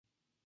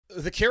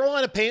The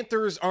Carolina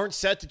Panthers aren't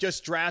set to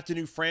just draft a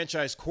new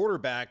franchise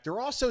quarterback. They're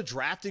also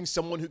drafting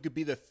someone who could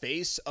be the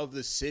face of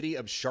the city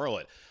of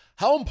Charlotte.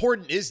 How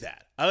important is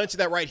that? I'll answer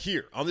that right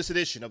here on this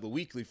edition of the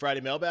weekly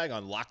Friday Mailbag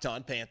on Locked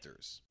On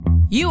Panthers.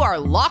 You are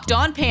Locked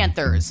On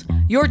Panthers,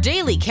 your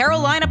daily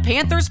Carolina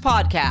Panthers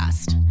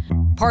podcast.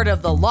 Part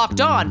of the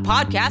Locked On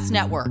Podcast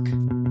Network.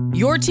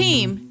 Your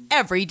team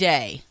every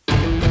day.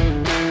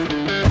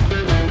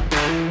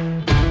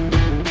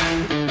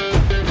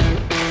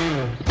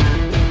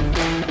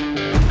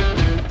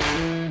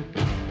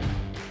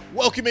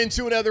 Welcome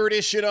into another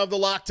edition of the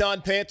Locked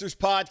On Panthers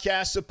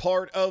podcast, a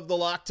part of the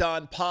Locked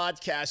On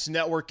Podcast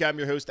Network. I'm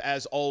your host,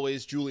 as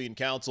always, Julian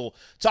Council,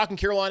 talking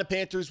Carolina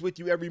Panthers with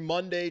you every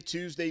Monday,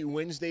 Tuesday,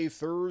 Wednesday,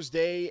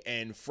 Thursday,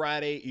 and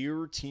Friday.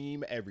 Your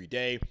team every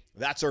day.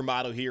 That's our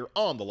motto here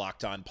on the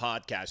Locked On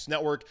Podcast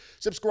Network.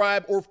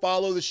 Subscribe or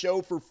follow the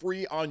show for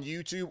free on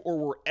YouTube or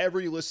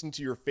wherever you listen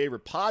to your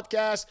favorite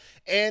podcast.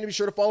 And be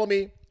sure to follow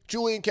me,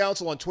 Julian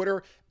Council, on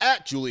Twitter,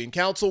 at Julian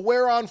Council,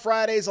 where on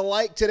Fridays,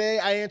 like today,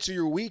 I answer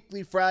your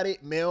weekly Friday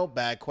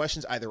mailbag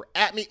questions either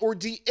at me or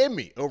DM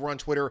me over on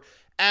Twitter,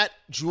 at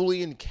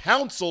Julian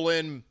Council.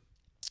 And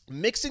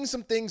mixing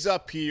some things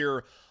up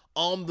here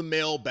on the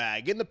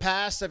mailbag. In the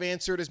past, I've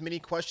answered as many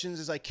questions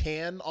as I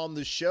can on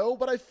the show,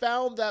 but I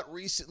found that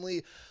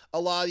recently a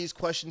lot of these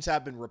questions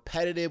have been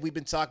repetitive. We've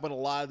been talking about a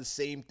lot of the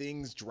same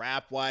things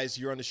draft-wise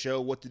here on the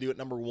show, what to do at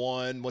number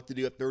 1, what to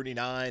do at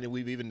 39, and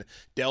we've even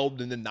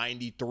delved into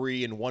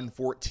 93 and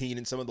 114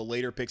 and some of the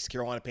later picks the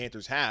Carolina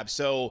Panthers have.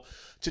 So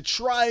to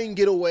try and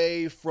get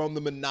away from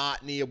the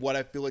monotony of what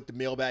I feel like the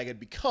mailbag had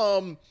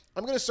become,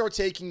 I'm going to start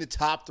taking the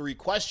top 3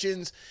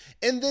 questions,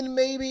 and then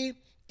maybe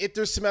if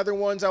there's some other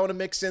ones I want to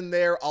mix in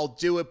there, I'll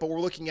do it. But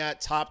we're looking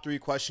at top 3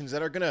 questions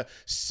that are going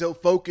to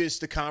focus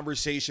the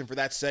conversation for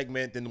that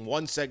segment. Then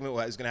one segment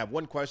is going to have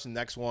one question, the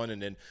next one,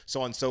 and then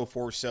so on and so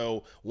forth.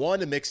 So one,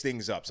 to mix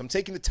things up. So I'm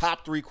taking the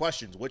top 3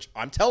 questions, which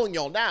I'm telling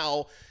y'all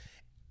now,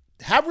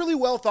 have really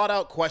well thought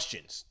out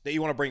questions that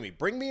you want to bring me.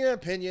 Bring me an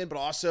opinion, but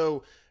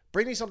also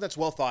bring me something that's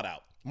well thought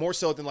out. More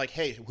so than like,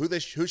 hey,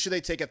 who should they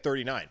take at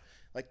 39?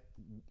 Like,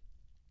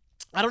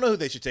 I don't know who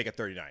they should take at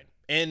 39.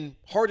 And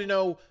hard to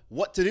know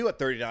what to do at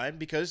 39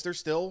 because there's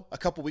still a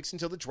couple weeks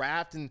until the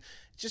draft. And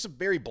it's just a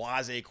very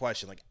blasé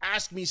question. Like,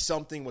 ask me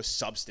something with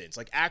substance.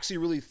 Like, actually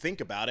really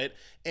think about it.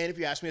 And if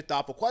you ask me a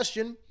thoughtful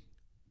question,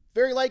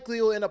 very likely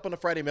you'll end up on a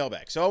Friday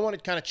mailbag. So I want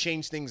to kind of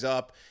change things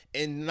up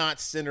and not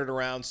center it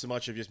around so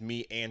much of just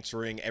me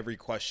answering every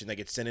question that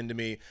gets sent into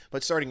me,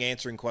 but starting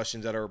answering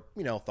questions that are,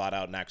 thought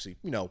out and actually,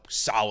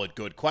 solid,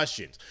 good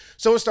questions.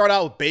 So we'll start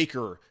out with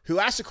Baker, who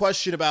asked a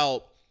question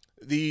about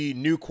the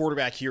new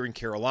quarterback here in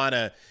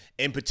Carolina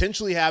and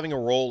potentially having a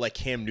role like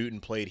Cam Newton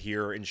played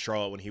here in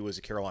Charlotte when he was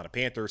a Carolina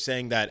Panther,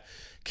 saying that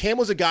Cam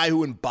was a guy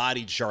who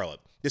embodied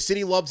Charlotte. The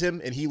city loved him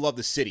and he loved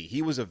the city.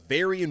 He was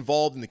very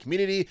involved in the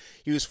community.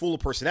 He was full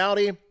of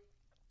personality.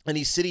 And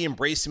the city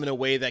embraced him in a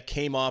way that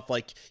came off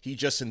like he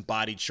just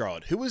embodied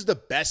Charlotte. Who was the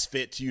best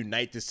fit to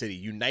unite the city,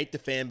 unite the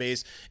fan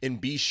base,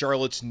 and be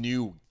Charlotte's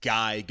new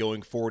guy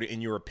going forward, in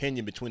your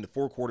opinion, between the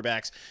 4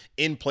 quarterbacks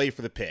in play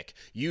for the pick?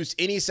 Use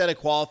any set of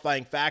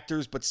qualifying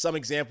factors, but some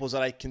examples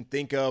that I can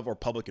think of are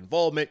public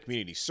involvement,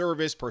 community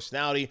service,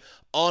 personality,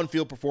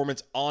 on-field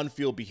performance,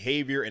 on-field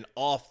behavior, and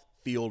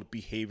off-field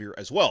behavior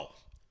as well.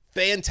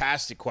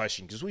 Fantastic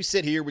question, because we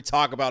sit here, we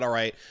talk about, all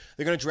right,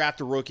 they're going to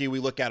draft a rookie. We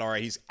look at, all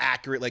right, he's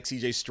accurate like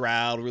C.J.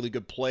 Stroud, really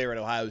good player at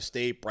Ohio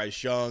State.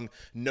 Bryce Young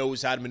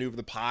knows how to maneuver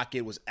the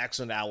pocket, was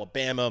excellent at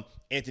Alabama.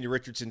 Anthony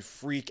Richardson,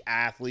 freak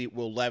athlete.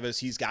 Will Levis,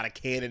 he's got a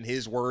cannon,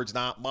 his words,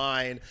 not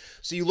mine.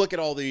 So you look at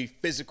all the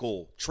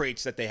physical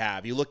traits that they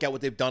have. You look at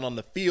what they've done on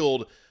the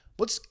field.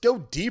 Let's go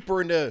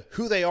deeper into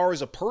who they are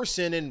as a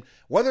person and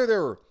whether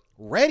they're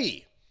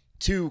ready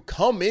to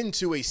come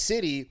into a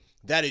city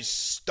that is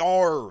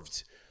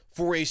starved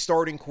for a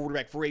starting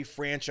quarterback, for a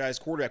franchise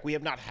quarterback. We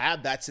have not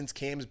had that since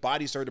Cam's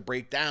body started to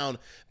break down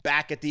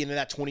back at the end of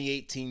that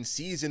 2018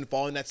 season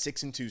following that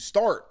 6-2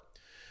 start.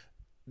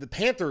 The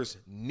Panthers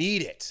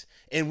need it.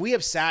 And we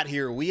have sat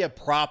here, we have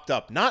propped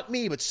up, not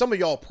me, but some of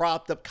y'all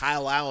propped up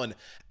Kyle Allen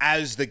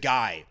as the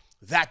guy.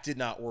 That did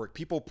not work.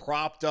 People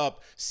propped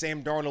up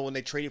Sam Darnold when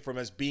they traded for him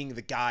as being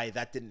the guy.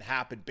 That didn't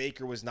happen.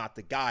 Baker was not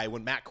the guy.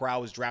 When Matt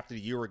Corral was drafted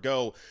a year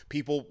ago,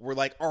 people were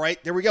like, all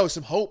right, there we go,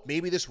 some hope.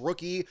 Maybe this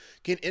rookie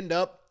can end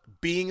up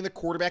being the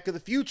quarterback of the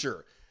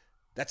future.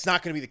 That's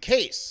not going to be the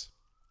case.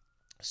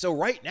 So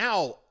right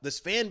now, this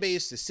fan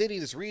base, the city,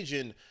 this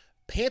region,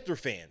 Panther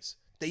fans,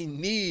 they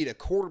need a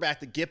quarterback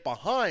to get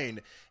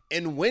behind.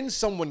 And when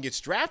someone gets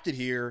drafted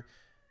here,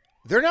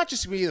 they're not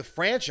just going to be the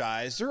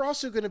franchise, they're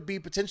also going to be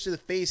potentially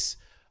the face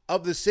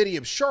of the city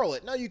of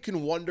Charlotte. Now you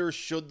can wonder,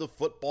 should the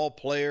football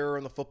player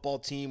and the football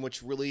team,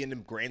 which really in the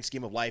grand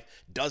scheme of life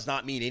does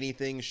not mean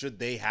anything, should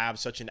they have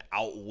such an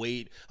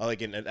outweight,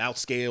 like an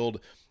outscaled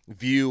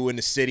view in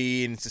the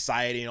city and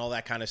society and all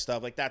that kind of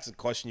stuff? Like, that's a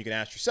question you can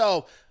ask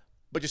yourself.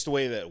 But just the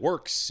way that it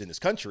works in this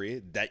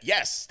country, that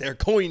yes, they're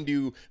going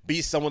to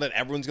be someone that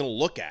everyone's going to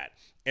look at.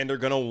 And they're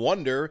going to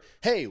wonder,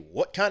 hey,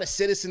 what kind of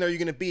citizen are you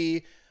going to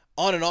be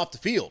on and off the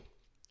field?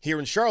 here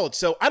in Charlotte.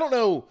 So I don't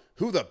know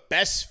who the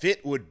best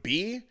fit would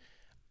be.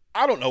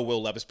 I don't know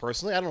Will Levis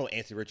personally. I don't know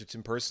Anthony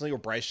Richardson personally or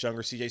Bryce Young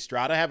or CJ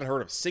Stroud. I haven't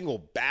heard a single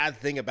bad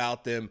thing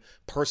about them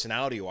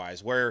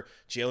personality-wise. Where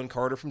Jalen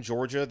Carter from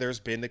Georgia,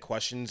 there's been the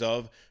questions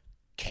of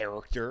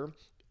character.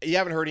 You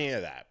haven't heard any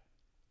of that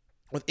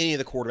with any of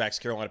the quarterbacks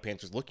Carolina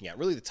Panthers looking at.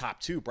 Really the top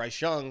two. Bryce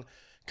Young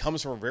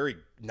comes from a very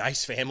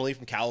nice family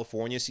from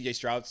California. CJ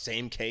Stroud,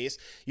 same case.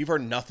 You've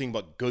heard nothing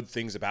but good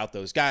things about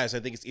those guys.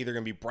 I think it's either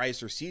going to be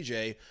Bryce or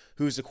CJ,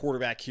 who's the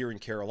quarterback here in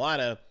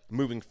Carolina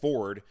moving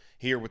forward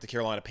here with the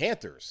Carolina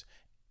Panthers.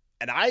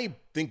 And I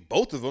think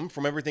both of them,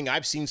 from everything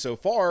I've seen so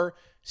far,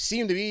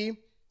 seem to be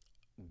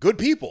good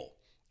people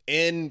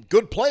and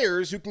good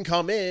players who can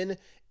come in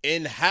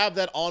and have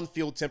that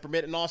on-field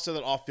temperament and also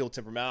that off-field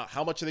temperament.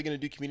 How much are they going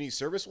to do community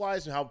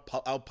service-wise and how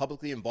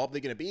publicly involved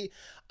they're going to be?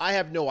 I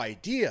have no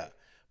idea.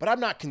 But I'm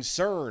not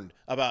concerned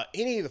about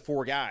any of the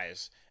four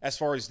guys as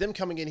far as them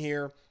coming in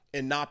here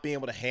and not being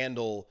able to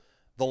handle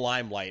the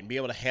limelight and be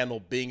able to handle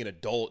being an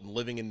adult and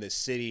living in this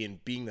city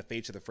and being the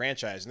face of the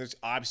franchise. And there's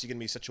obviously going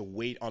to be such a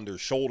weight on their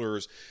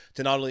shoulders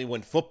to not only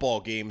win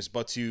football games,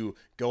 but to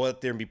go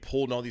out there and be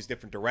pulled in all these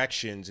different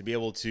directions and be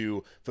able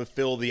to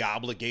fulfill the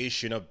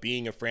obligation of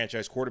being a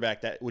franchise quarterback,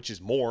 that which is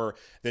more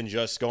than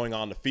just going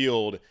on the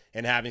field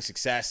and having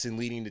success and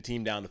leading the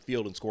team down the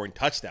field and scoring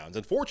touchdowns.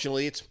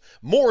 Unfortunately, it's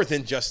more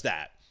than just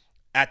that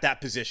at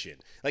that position.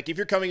 Like if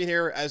you're coming in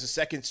here as a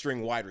second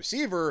string wide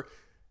receiver,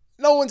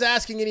 no one's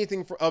asking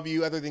anything of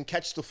you other than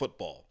catch the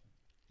football.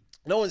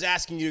 No one's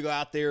asking you to go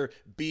out there,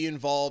 be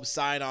involved,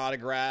 sign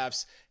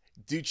autographs,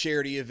 do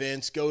charity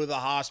events, go to the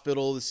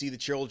hospital to see the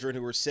children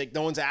who are sick.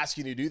 No one's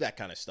asking you to do that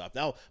kind of stuff.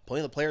 Now,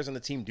 plenty of the players on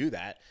the team do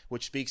that,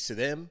 which speaks to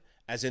them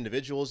as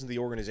individuals in the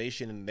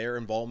organization and their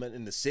involvement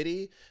in the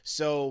city.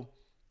 So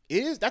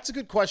that's a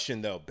good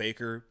question, though,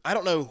 Baker. I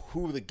don't know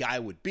who the guy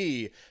would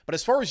be, but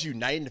as far as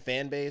uniting the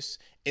fan base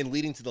and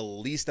leading to the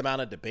least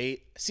amount of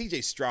debate,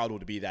 CJ Stroud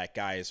would be that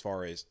guy as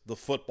far as the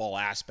football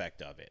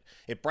aspect of it.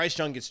 If Bryce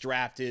Young gets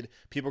drafted,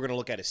 people are going to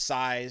look at his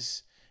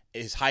size,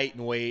 his height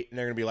and weight, and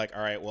they're going to be like,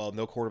 all right, well,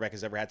 no quarterback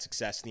has ever had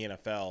success in the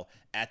NFL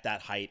at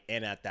that height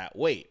and at that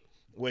weight,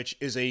 which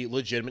is a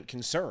legitimate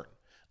concern.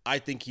 I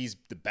think he's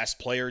the best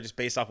player just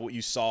based off what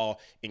you saw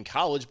in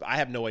college, but I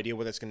have no idea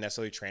whether that's going to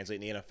necessarily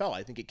translate in the NFL.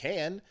 I think it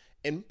can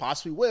and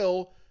possibly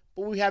will,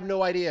 but we have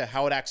no idea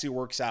how it actually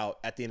works out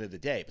at the end of the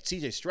day. But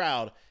CJ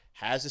Stroud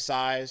has the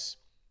size,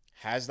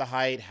 has the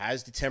height,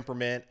 has the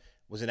temperament,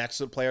 was an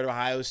excellent player at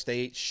Ohio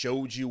State,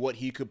 showed you what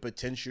he could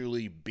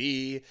potentially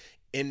be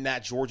in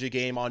that Georgia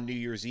game on New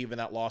Year's Eve and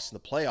that loss in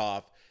the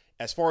playoff.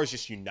 As far as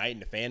just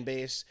uniting the fan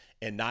base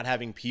and not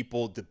having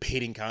people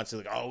debating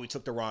constantly, like, oh, we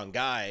took the wrong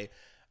guy,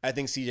 I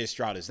think CJ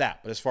Stroud is that.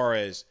 But as far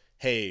as,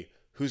 hey,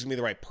 who's going to be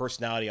the right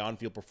personality,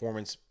 on-field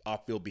performance,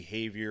 off-field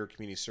behavior,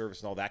 community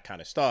service, and all that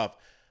kind of stuff,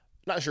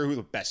 I'm not sure who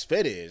the best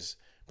fit is.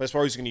 But as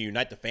far as who's going to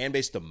unite the fan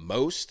base the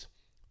most,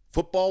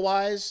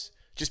 football-wise,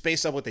 just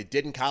based on what they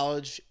did in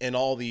college and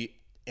all the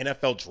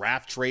NFL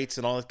draft traits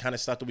and all that kind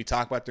of stuff that we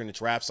talk about during the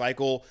draft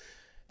cycle,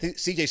 I think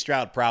CJ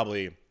Stroud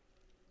probably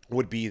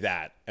would be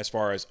that as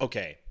far as,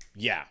 okay,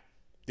 yeah,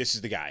 this is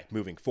the guy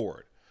moving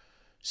forward.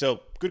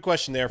 So, good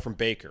question there from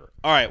Baker.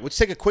 All right, let's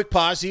take a quick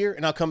pause here,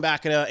 and I'll come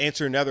back and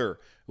answer another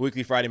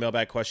Weekly Friday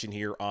mailbag question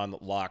here on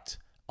Locked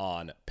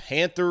on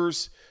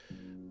Panthers.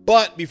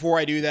 But before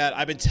I do that,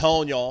 I've been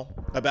telling y'all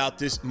about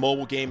this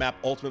mobile game app,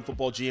 Ultimate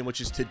Football GM,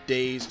 which is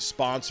today's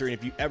sponsor. And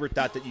if you ever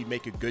thought that you'd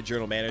make a good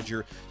journal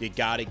manager, you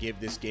got to give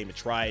this game a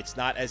try. It's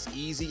not as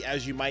easy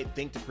as you might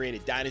think to create a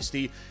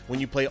dynasty. When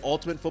you play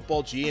Ultimate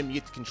Football GM, you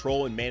get to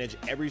control and manage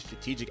every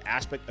strategic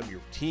aspect of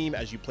your team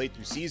as you play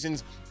through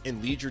seasons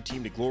and lead your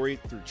team to glory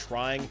through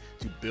trying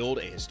to build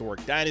a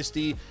historic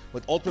dynasty.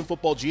 With Ultimate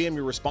Football GM,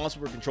 you're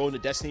responsible for controlling the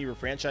destiny of your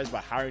franchise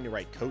by hiring the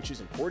right coaches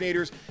and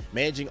coordinators,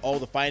 managing all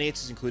the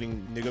finances, including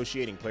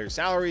negotiating player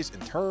salaries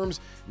and terms,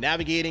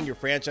 navigating your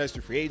franchise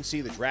through free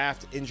agency, the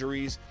draft,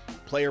 injuries,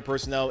 player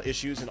personnel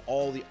issues, and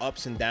all the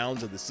ups and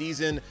downs of the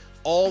season.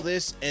 All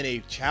this in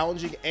a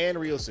challenging and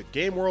realistic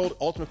game world.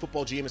 Ultimate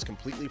Football GM is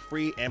completely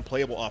free and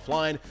playable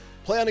offline.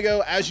 Play on the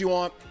go as you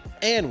want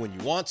and when you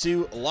want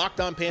to. Locked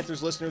On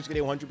Panthers listeners get a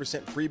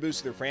 100% free boost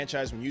to their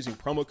franchise when using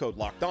promo code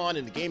Locked On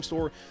in the game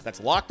store.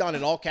 That's Locked On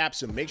in all caps,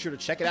 so make sure to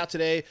check it out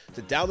today.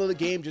 To download the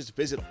game, just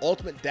visit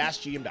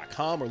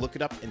ultimate-gm.com or look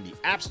it up in the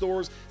app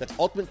stores. That's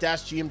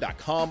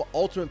ultimate-gm.com.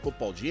 Ultimate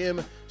Football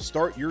GM.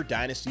 Start your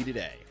dynasty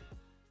today.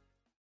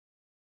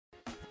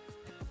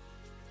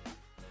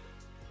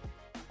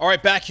 All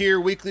right, back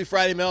here, Weekly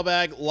Friday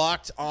mailbag,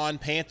 Locked On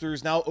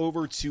Panthers. Now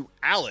over to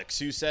Alex,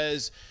 who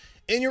says,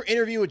 in your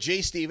interview with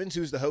Jay Stevens,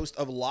 who's the host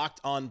of Locked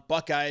On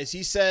Buckeyes,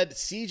 he said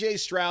CJ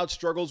Stroud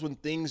struggles when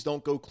things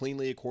don't go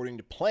cleanly according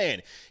to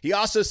plan. He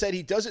also said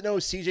he doesn't know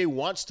if CJ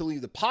wants to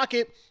leave the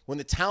pocket when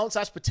the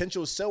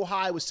talent/potential is so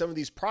high with some of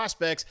these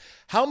prospects.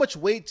 How much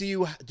weight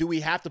do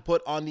we have to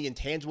put on the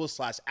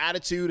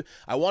intangibles/attitude?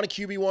 I want a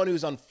QB1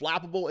 who's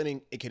unflappable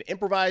and it can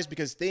improvise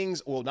because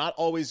things will not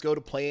always go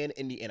to plan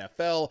in the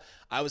NFL.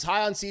 I was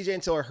high on CJ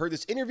until I heard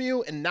this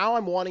interview, and now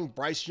I'm wanting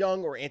Bryce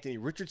Young or Anthony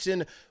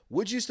Richardson.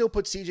 would you still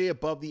put CJ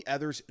above the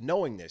others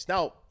knowing this?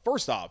 Now,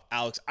 first off,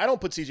 Alex, I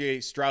don't put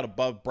CJ Stroud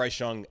above Bryce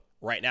Young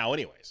right now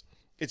anyways.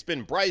 It's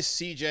been Bryce,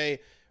 CJ,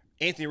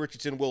 Anthony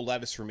Richardson, Will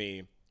Levis for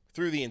me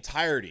through the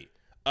entirety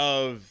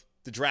of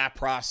the draft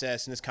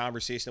process and this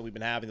conversation that we've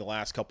been having the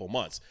last couple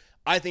months.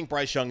 I think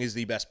Bryce Young is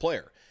the best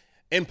player,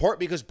 in part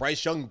because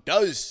Bryce Young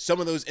does some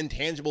of those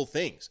intangible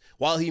things.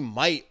 While he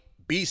might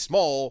be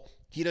small,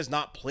 he does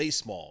not play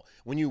small.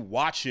 When you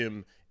watch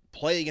him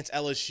play against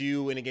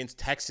LSU and against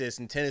Texas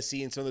and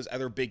Tennessee and some of those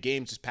other big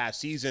games this past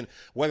season,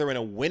 whether in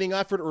a winning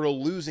effort or a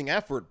losing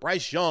effort,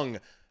 Bryce Young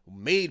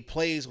made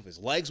plays with his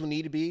legs when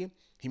need to be.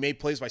 He made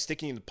plays by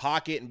sticking in the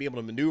pocket and being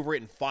able to maneuver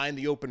it and find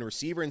the open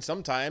receiver. And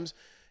sometimes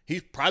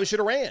he probably should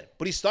have ran,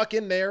 but he stuck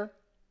in there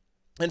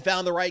and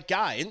found the right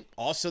guy. And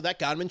also that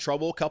got him in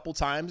trouble a couple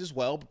times as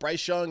well. But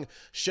Bryce Young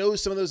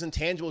shows some of those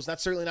intangibles.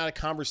 That's certainly not a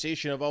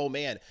conversation of, oh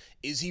man,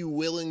 is he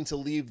willing to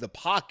leave the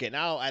pocket?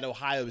 Now at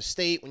Ohio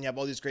State, when you have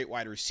all these great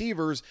wide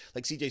receivers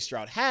like CJ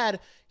Stroud had,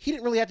 he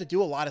didn't really have to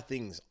do a lot of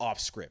things off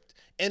script.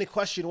 And the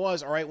question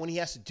was, all right, when he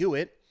has to do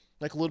it,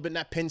 like a little bit in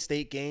that Penn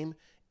State game,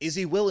 is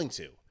he willing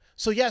to?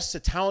 So yes, the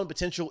talent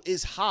potential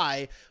is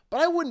high, but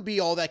I wouldn't be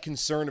all that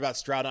concerned about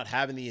Stroud not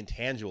having the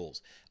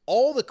intangibles.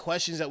 All the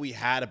questions that we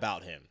had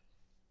about him,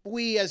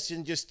 we as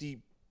in just the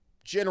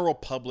general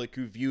public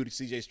who viewed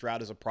CJ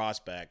Stroud as a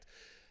prospect,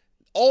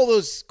 all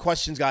those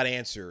questions got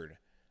answered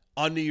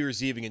on New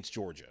Year's Eve against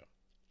Georgia.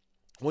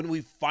 When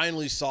we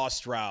finally saw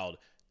Stroud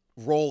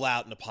roll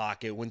out in the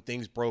pocket, when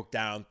things broke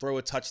down, throw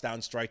a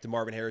touchdown strike to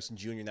Marvin Harrison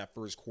Jr. in that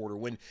first quarter,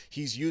 when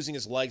he's using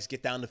his legs,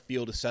 get down the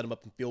field to set him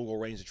up in field goal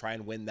range to try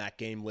and win that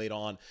game late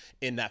on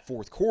in that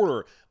fourth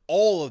quarter.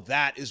 All of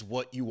that is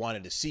what you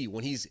wanted to see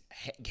when he's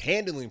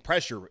handling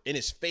pressure in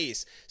his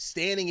face,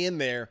 standing in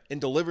there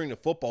and delivering the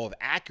football with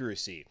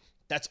accuracy.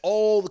 That's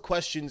all the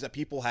questions that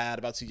people had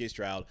about CJ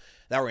Stroud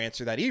that were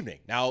answered that evening.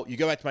 Now, you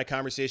go back to my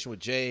conversation with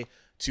Jay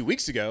 2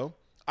 weeks ago.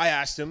 I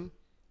asked him,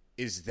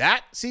 is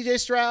that CJ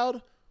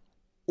Stroud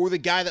or the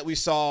guy that we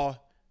saw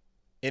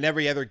in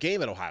every other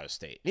game at Ohio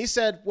State? And he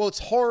said, well,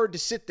 it's hard to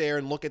sit there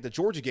and look at the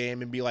Georgia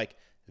game and be like,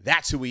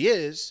 that's who he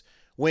is,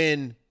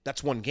 when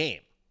that's one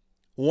game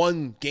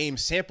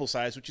sample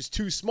size, which is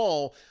too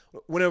small.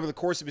 When over the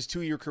course of his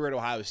 2-year career at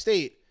Ohio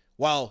State,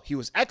 while he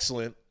was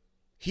excellent,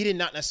 he did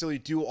not necessarily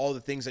do all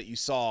the things that you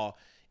saw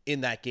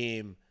in that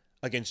game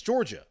against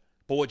Georgia.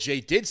 But what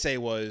Jay did say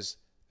was,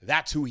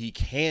 that's who he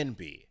can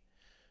be.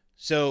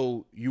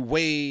 So you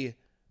weigh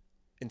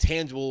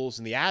intangibles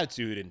and the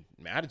attitude, and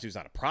attitude's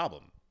not a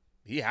problem.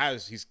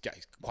 He's got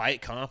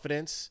quiet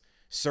confidence,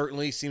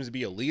 certainly seems to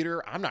be a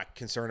leader. I'm not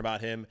concerned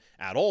about him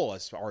at all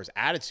as far as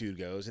attitude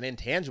goes, and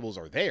intangibles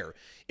are there.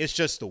 It's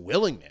just the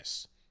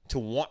willingness to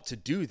want to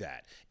do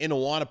that and to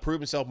want to prove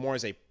himself more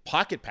as a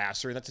pocket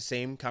passer. And that's the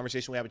same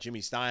conversation we have with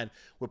Jimmy Stein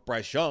with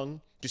Bryce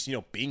Young, just,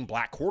 being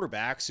black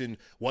quarterbacks and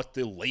what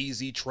the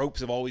lazy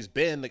tropes have always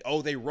been. Like,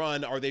 oh, they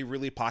run. Are they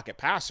really pocket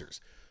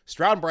passers?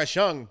 Stroud and Bryce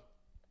Young,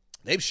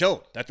 they've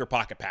shown that they're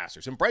pocket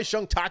passers. And Bryce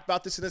Young talked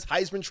about this in his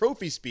Heisman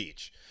Trophy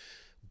speech,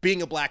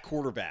 being a black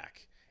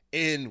quarterback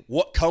and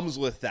what comes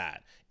with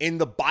that and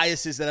the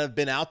biases that have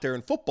been out there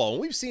in football.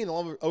 And we've seen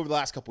over the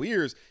last couple of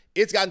years,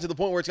 it's gotten to the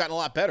point where it's gotten a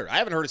lot better. I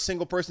haven't heard a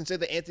single person say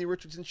that Anthony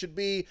Richardson should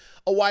be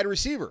a wide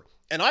receiver.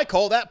 And I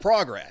call that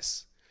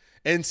progress.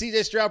 And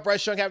CJ Stroud,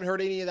 Bryce Young, haven't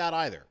heard any of that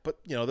either. But,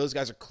 those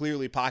guys are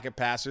clearly pocket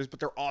passers, but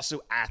they're also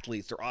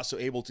athletes. They're also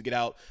able to get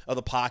out of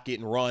the pocket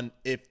and run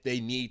if they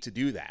need to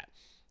do that.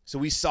 So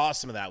we saw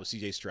some of that with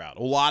CJ Stroud,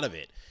 a lot of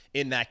it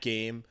in that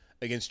game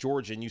against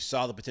Georgia, and you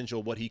saw the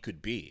potential of what he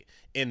could be.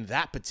 And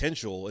that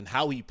potential and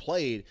how he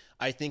played,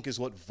 I think, is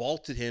what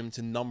vaulted him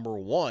to number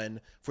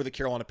 1 for the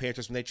Carolina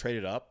Panthers when they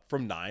traded up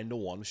from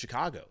 9-1 with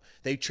Chicago.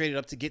 They traded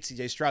up to get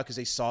CJ Stroud because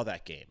they saw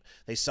that game.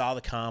 They saw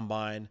the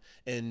combine,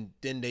 and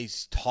then they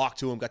talked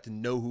to him, got to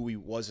know who he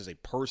was as a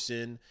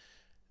person.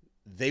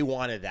 They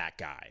wanted that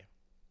guy.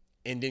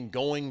 And then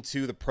going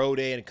to the pro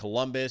day in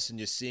Columbus and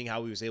just seeing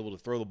how he was able to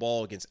throw the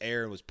ball against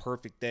air and was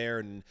perfect there,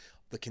 and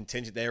the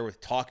contingent there with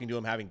talking to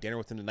him, having dinner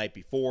with him the night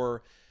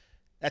before,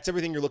 that's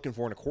everything you're looking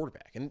for in a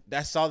quarterback. And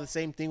I saw the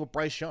same thing with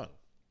Bryce Young.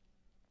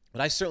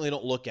 But I certainly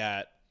don't look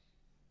at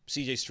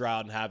CJ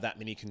Stroud and have that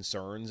many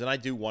concerns. And I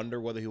do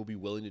wonder whether he'll be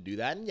willing to do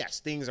that. And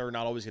yes, things are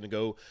not always going to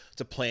go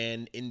to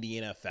plan in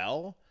the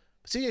NFL.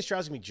 But CJ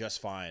Stroud's going to be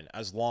just fine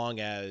as long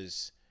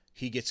as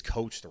he gets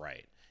coached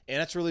right.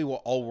 And that's really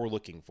all we're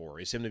looking for,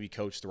 is him to be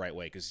coached the right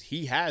way, because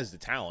he has the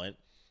talent.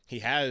 He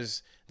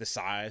has the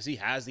size. He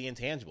has the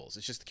intangibles.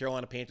 It's just the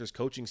Carolina Panthers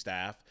coaching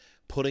staff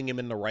putting him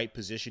in the right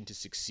position to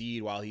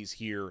succeed while he's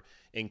here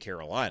in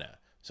Carolina.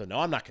 So, no,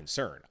 I'm not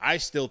concerned. I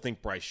still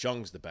think Bryce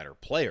Young's the better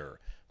player.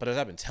 But as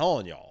I've been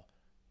telling y'all,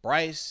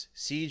 Bryce,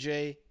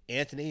 CJ,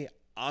 Anthony,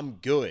 I'm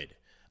good.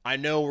 I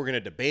know we're going to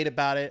debate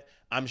about it.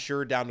 I'm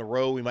sure down the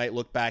road we might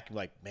look back and be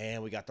like,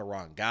 man, we got the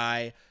wrong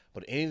guy.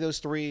 But any of those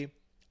three,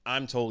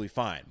 I'm totally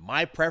fine.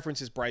 My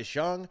preference is Bryce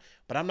Young,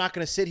 but I'm not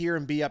going to sit here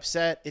and be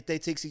upset if they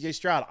take CJ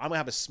Stroud. I'm going to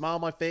have a smile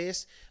on my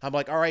face. I'm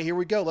like, all right, here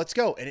we go. Let's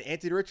go. And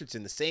Anthony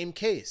Richardson, the same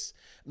case.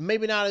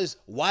 Maybe not as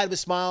wide of a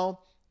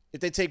smile if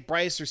they take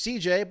Bryce or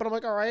CJ, but I'm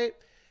like, all right,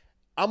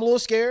 I'm a little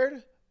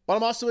scared, but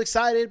I'm also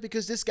excited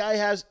because this guy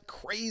has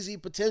crazy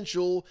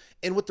potential,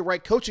 and with the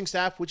right coaching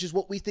staff, which is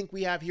what we think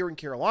we have here in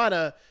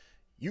Carolina,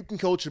 you can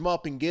coach him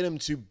up and get him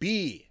to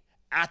be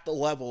at the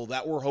level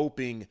that we're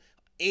hoping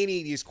any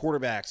of these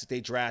quarterbacks that they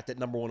draft at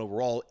number 1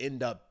 overall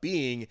end up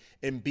being,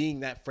 and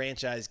being that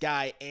franchise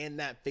guy and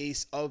that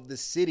face of the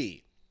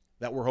city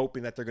that we're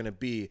hoping that they're going to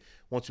be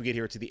once we get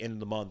here to the end of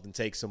the month and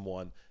take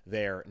someone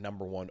there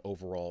number 1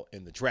 overall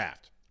in the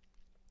draft.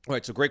 All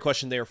right, so great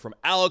question there from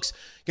Alex.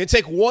 Going to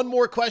take one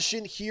more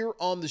question here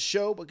on the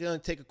show, but going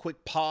to take a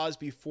quick pause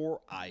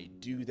before I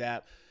do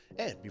that.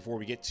 And before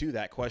we get to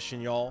that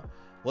question, y'all,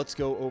 let's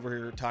go over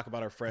here and talk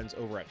about our friends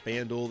over at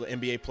FanDuel. The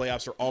NBA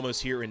playoffs are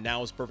almost here, and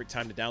now is the perfect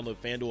time to download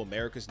FanDuel,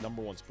 America's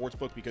 #1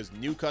 sportsbook, because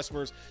new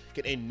customers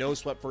get a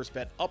no-sweat first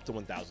bet up to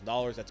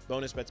 $1,000. That's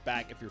bonus bets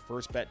back if your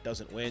first bet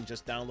doesn't win.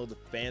 Just download the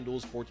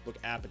FanDuel Sportsbook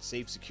app. It's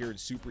safe, secure, and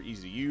super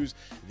easy to use.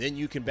 Then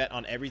you can bet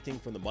on everything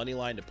from the money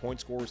line to point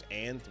scores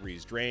and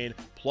threes drained.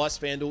 Plus,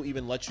 FanDuel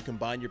even lets you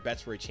combine your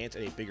bets for a chance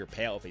at a bigger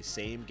payout of a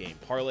same-game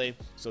parlay.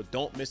 So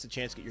don't miss the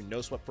chance to get your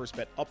no-sweat first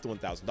bet up to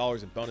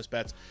 $1,000 in bonus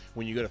bets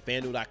when you go to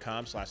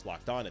FanDuel.com/lockedon.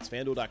 It's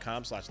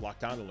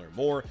FanDuel.com/lockedon to learn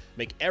more.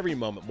 Make every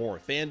moment more.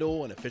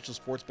 FanDuel, an official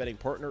sports betting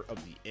partner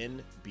of the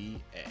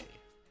NBA.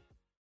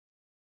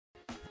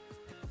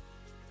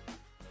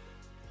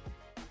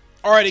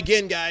 All right,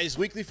 again, guys,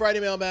 weekly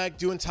Friday Mailbag,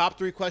 doing top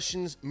 3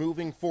 questions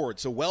moving forward.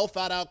 So well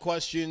thought out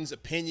questions,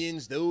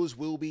 opinions, those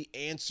will be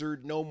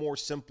answered. No more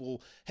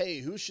simple, hey,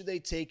 who should they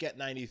take at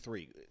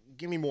 93?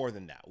 Give me more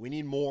than that. We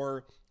need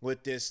more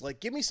with this.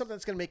 Like, give me something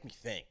that's going to make me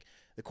think.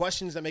 The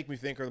questions that make me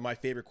think are my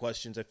favorite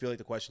questions. I feel like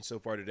the questions so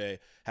far today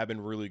have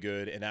been really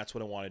good, and that's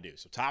what I want to do.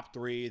 So top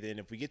 3, then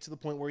if we get to the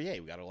point where, we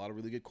got a lot of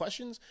really good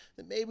questions,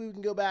 then maybe we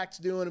can go back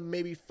to doing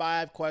maybe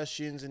 5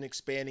 questions and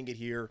expanding it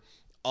here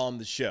on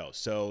the show.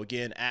 So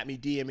again,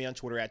 DM me on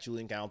Twitter at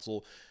Julian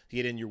Council to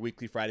get in your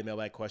weekly Friday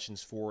Mailbag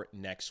questions for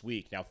next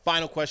week. Now,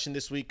 final question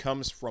this week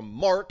comes from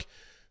Mark,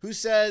 who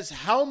says,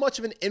 how much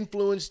of an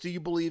influence do you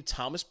believe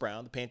Thomas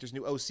Brown, the Panthers'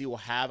 new OC, will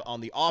have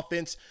on the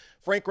offense?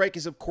 Frank Reich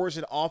is, of course,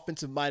 an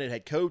offensive-minded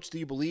head coach. Do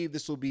you believe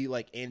this will be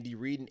like Andy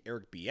Reid and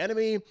Eric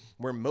Bieniemy,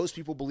 where most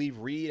people believe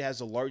Reid has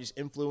the largest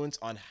influence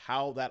on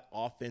how that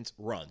offense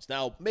runs?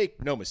 Now,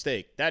 make no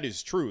mistake, that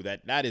is true.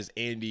 That is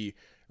Andy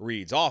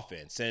Reid's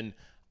offense. And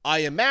I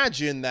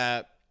imagine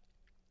that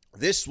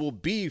this will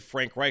be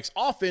Frank Reich's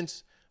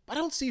offense, but I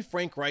don't see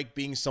Frank Reich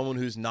being someone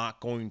who's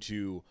not going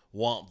to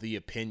want the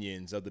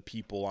opinions of the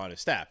people on his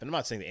staff. And I'm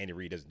not saying that Andy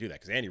Reid doesn't do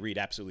that, because Andy Reid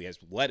absolutely has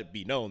let it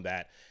be known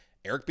that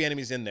Eric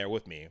Bieniemy's in there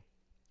with me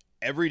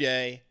every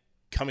day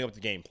coming up with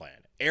the game plan.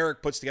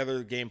 Eric puts together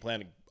the game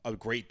plan, a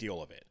great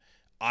deal of it.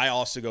 I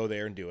also go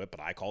there and do it, but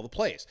I call the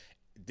plays.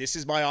 This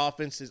is my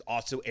offense, this is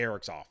also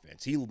Eric's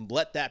offense. He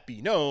let that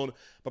be known,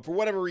 but for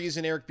whatever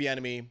reason, Eric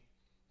Bieniemy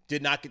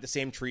did not get the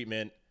same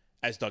treatment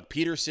as Doug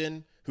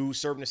Peterson, who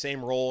served in the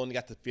same role and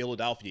got the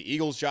Philadelphia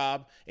Eagles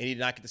job, and he did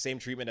not get the same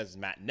treatment as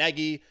Matt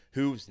Nagy,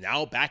 who's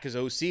now back as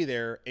OC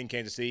there in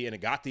Kansas City and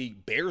got the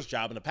Bears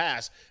job in the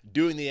past,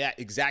 doing the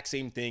exact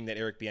same thing that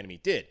Eric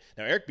Bieniemy did.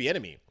 Now, Eric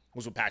Bieniemy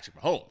was with Patrick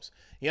Mahomes.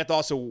 You have to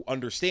also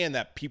understand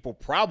that people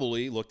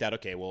probably looked at,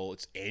 okay, well,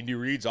 it's Andy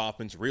Reid's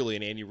offense, really,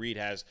 and Andy Reid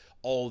has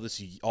all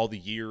the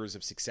years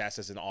of success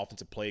as an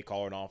offensive play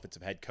caller and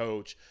offensive head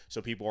coach,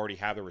 so people already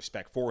have the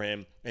respect for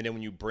him. And then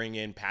when you bring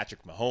in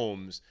Patrick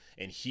Mahomes,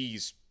 and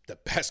he's the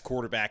best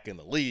quarterback in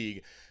the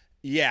league,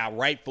 yeah,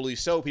 rightfully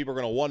so, people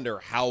are going to wonder,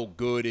 how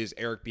good is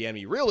Eric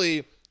Bieniemy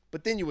really?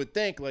 But then you would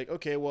think, like,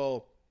 okay,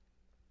 well,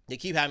 they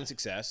keep having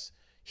success.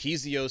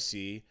 He's the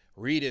OC.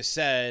 Reid has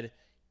said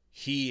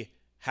he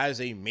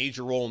has a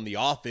major role in the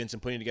offense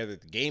and putting together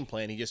the game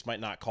plan. He just might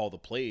not call the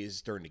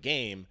plays during the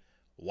game.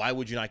 Why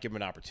would you not give him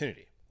an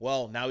opportunity?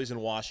 Well, now he's in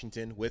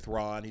Washington with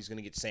Ron. He's going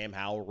to get Sam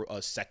Howell,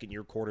 a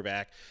second-year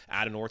quarterback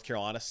out of North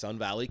Carolina, Sun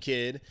Valley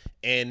kid.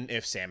 And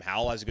if Sam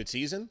Howell has a good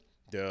season,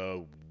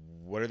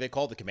 what are they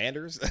called? The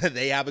Commanders?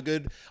 They have a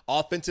good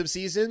offensive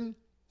season,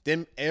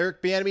 then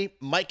Eric Bieniemy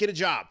might get a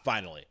job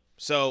finally.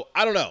 So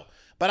I don't know.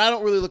 But I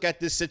don't really look at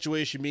this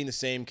situation being the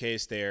same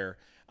case there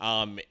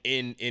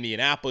in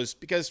Indianapolis,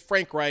 because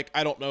Frank Reich,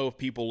 I don't know if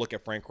people look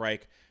at Frank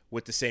Reich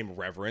with the same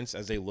reverence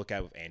as they look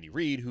at with Andy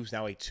Reid, who's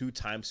now a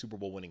 2-time Super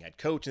Bowl winning head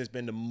coach and has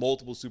been to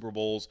multiple Super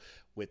Bowls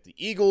with the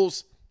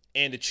Eagles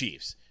and the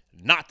Chiefs.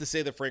 Not to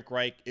say that Frank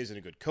Reich isn't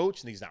a good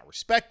coach and he's not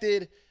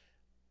respected,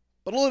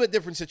 but a little bit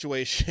different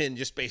situation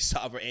just based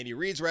off of Andy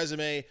Reid's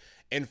resume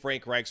and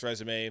Frank Reich's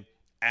resume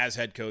as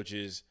head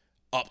coaches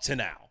up to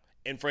now.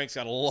 And Frank's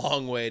got a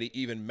long way to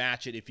even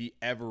match it, if he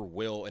ever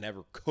will and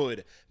ever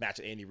could match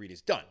what Andy Reid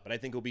has done. But I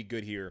think he'll be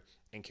good here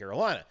in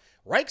Carolina.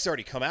 Reich's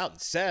already come out and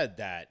said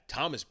that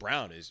Thomas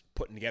Brown is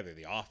putting together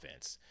the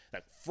offense.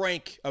 That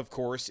Frank, of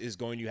course, is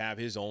going to have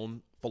his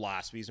own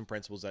philosophies and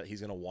principles that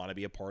he's going to want to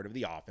be a part of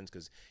the offense,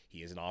 because he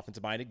is an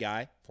offensive-minded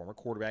guy, former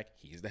quarterback.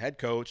 He is the head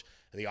coach.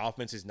 The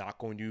offense is not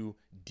going to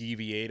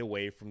deviate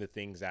away from the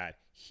things that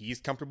he's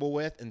comfortable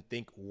with and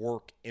think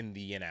work in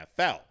the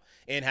NFL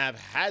and have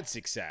had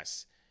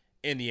success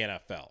in the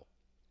NFL.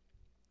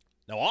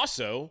 Now,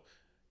 also,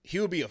 he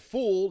would be a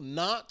fool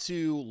not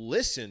to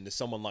listen to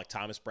someone like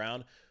Thomas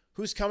Brown,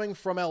 who's coming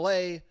from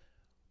LA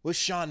with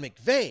Sean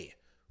McVay,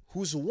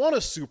 who's won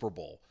a Super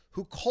Bowl,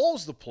 who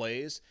calls the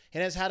plays,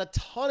 and has had a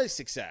ton of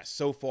success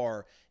so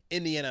far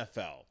in the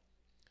NFL.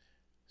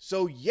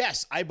 So,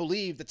 yes, I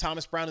believe that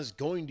Thomas Brown is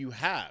going to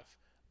have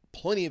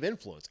plenty of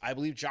influence. I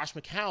believe Josh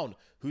McCown,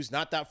 who's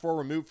not that far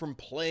removed from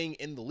playing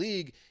in the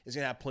league, is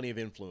going to have plenty of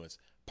influence.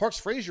 Parks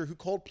Frazier, who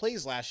called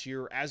plays last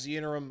year as the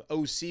interim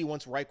OC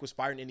once Reich was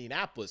fired in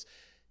Indianapolis,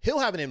 he'll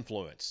have an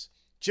influence.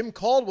 Jim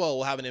Caldwell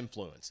will have an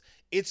influence.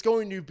 It's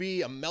going to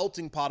be a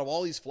melting pot of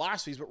all these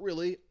philosophies, but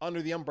really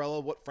under the umbrella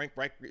of what Frank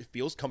Reich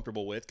feels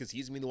comfortable with, because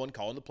he's going to be the one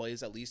calling the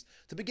plays, at least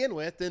to begin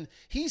with. And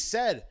he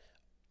said,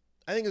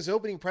 I think his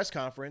opening press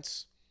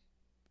conference,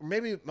 or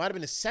maybe it might have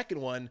been his second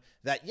one,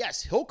 that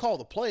yes, he'll call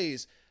the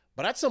plays,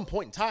 but at some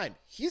point in time,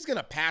 he's going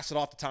to pass it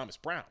off to Thomas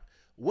Brown.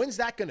 When's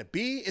that going to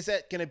be? Is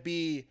that going to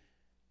be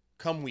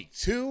come week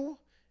 2?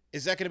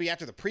 Is that going to be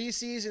after the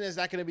preseason? Is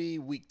that going to be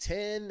week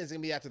 10? Is it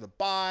going to be after the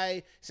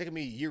bye? Is it going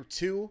to be year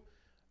 2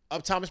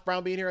 of Thomas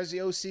Brown being here as the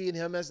OC and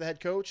him as the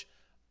head coach?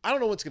 I don't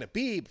know what it's going to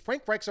be, but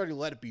Frank Reich's already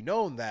let it be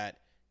known that,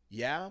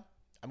 yeah,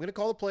 I'm going to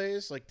call the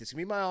plays. Like, this is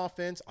going to be my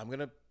offense. I'm going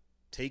to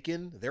take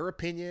in their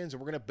opinions, and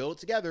we're going to build it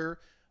together.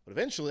 But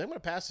eventually, I'm going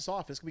to pass this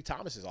off. It's going to be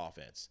Thomas's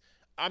offense.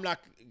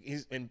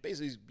 And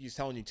basically, he's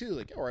telling you, too,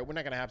 like, all right, we're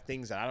not going to have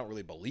things that I don't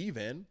really believe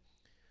in,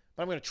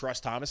 but I'm going to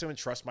trust Thomas. I'm going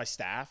to trust my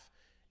staff.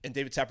 And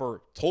David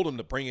Tepper told him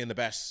to bring in the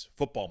best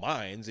football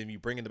minds. And if you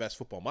bring in the best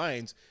football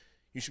minds,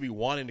 you should be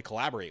wanting to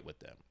collaborate with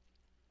them.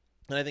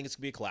 And I think it's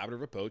going to be a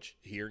collaborative approach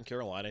here in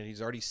Carolina. And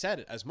he's already said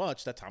it as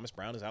much that Thomas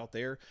Brown is out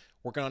there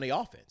working on the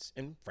offense.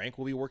 And Frank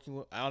will be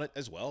working on it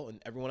as well.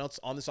 And everyone else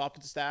on this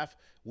offensive staff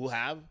will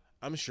have,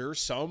 I'm sure,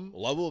 some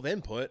level of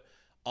input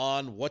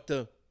on what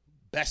the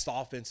best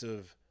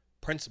offensive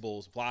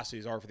principles and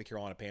philosophies are for the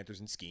Carolina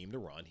Panthers and scheme to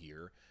run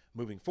here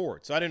moving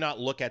forward. So I do not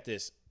look at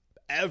this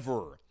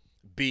ever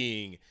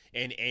being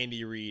an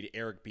Andy Reid,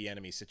 Eric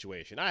Bieniemy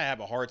situation. I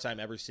have a hard time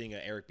ever seeing an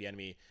Eric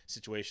Bieniemy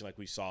situation like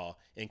we saw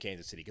in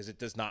Kansas City, because it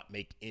does not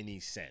make any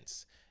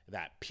sense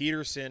that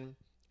Peterson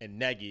and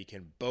Nagy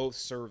can both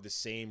serve the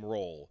same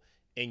role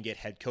and get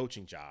head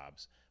coaching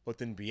jobs, but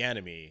then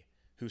Bieniemy,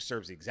 who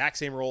serves the exact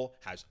same role,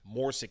 has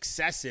more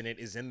success in it,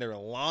 is in there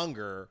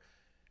longer,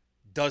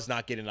 does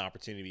not get an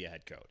opportunity to be a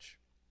head coach.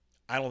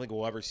 I don't think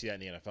we'll ever see that in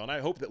the NFL, and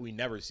I hope that we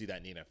never see that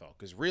in the NFL,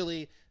 because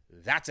really,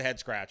 that's a head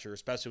scratcher,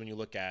 especially when you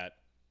look,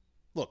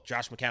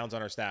 Josh McCown's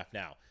on our staff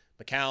now.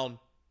 McCown,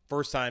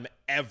 first time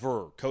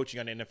ever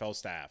coaching on an NFL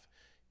staff.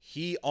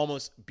 He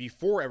almost,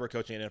 before ever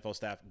coaching an NFL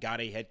staff,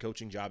 got a head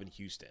coaching job in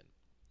Houston.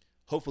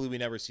 Hopefully we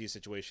never see a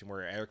situation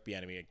where Eric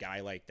Bieniemy, a guy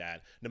like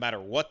that, no matter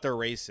what their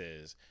race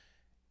is,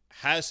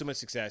 has so much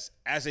success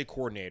as a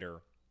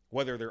coordinator,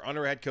 whether they're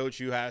under a head coach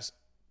who has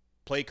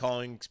play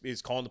calling,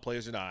 is calling the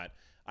players or not.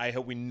 I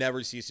hope we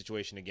never see a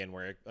situation again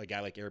where a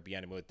guy like Eric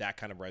Bieniemy with that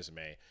kind of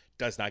resume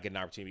does not get an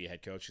opportunity to be a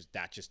head coach, because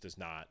that just does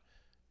not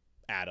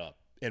add up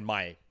in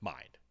my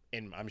mind.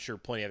 And I'm sure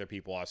plenty of other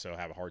people also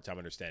have a hard time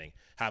understanding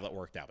how that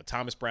worked out. But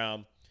Thomas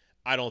Brown,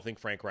 I don't think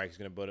Frank Reich is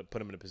going to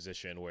put him in a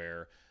position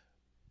where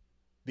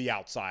the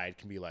outside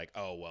can be like,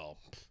 oh, well,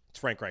 it's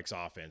Frank Reich's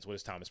offense. What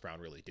is Thomas Brown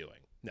really doing?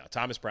 No,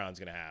 Thomas Brown's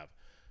going to have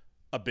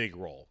a big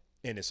role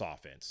in this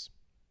offense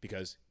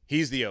because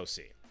he's the OC.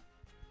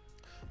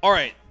 All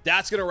right,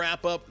 that's going to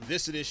wrap up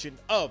this edition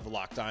of the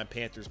Locked On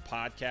Panthers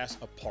podcast,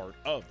 a part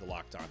of the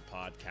Locked On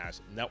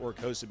Podcast Network,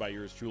 hosted by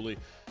yours truly,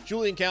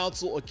 Julian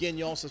Council. Again,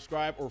 y'all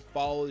subscribe or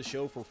follow the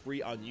show for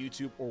free on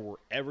YouTube or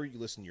wherever you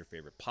listen to your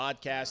favorite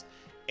podcast.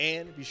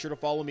 And be sure to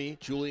follow me,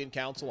 Julian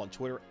Council, on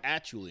Twitter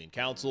at Julian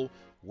Council,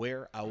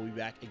 where I will be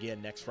back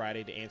again next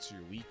Friday to answer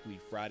your weekly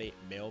Friday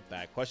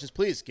mailbag questions.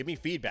 Please give me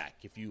feedback.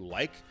 If you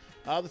like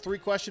the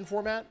 3-question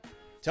format,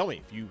 tell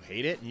me. If you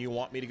hate it and you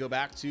want me to go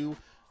back to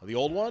the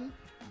old one,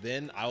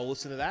 then I will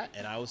listen to that,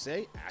 and I will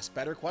say, ask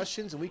better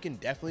questions, and we can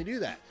definitely do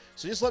that.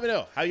 So just let me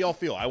know how y'all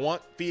feel. I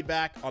want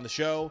feedback on the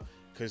show,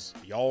 because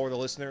y'all are the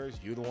listeners.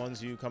 You're the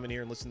ones who come in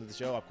here and listen to the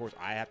show. Of course,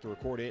 I have to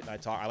record it,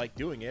 and I like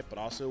doing it, but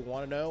also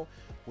want to know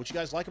what you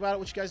guys like about it,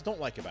 what you guys don't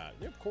like about it.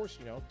 And of course,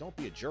 don't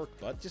be a jerk,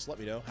 but just let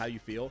me know how you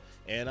feel,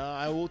 and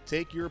I will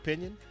take your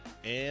opinion,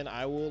 and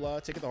I will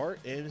take it to heart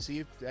and see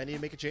if I need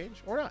to make a change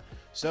or not.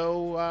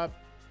 So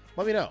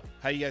let me know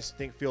how you guys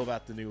feel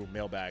about the new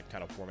mailbag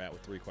kind of format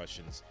with 3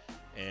 questions.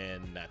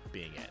 And that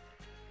being it.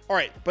 All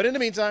right, but in the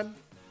meantime,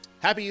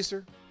 happy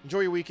Easter. Enjoy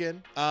your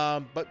weekend.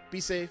 But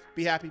be safe,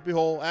 be happy, be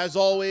whole. As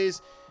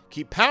always,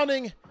 keep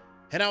pounding.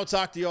 And I'll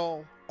talk to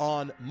y'all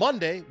on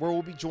Monday, where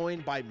we'll be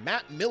joined by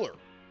Matt Miller,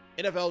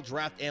 NFL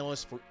draft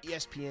analyst for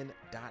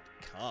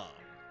ESPN.com.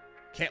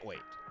 Can't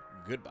wait.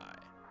 Goodbye.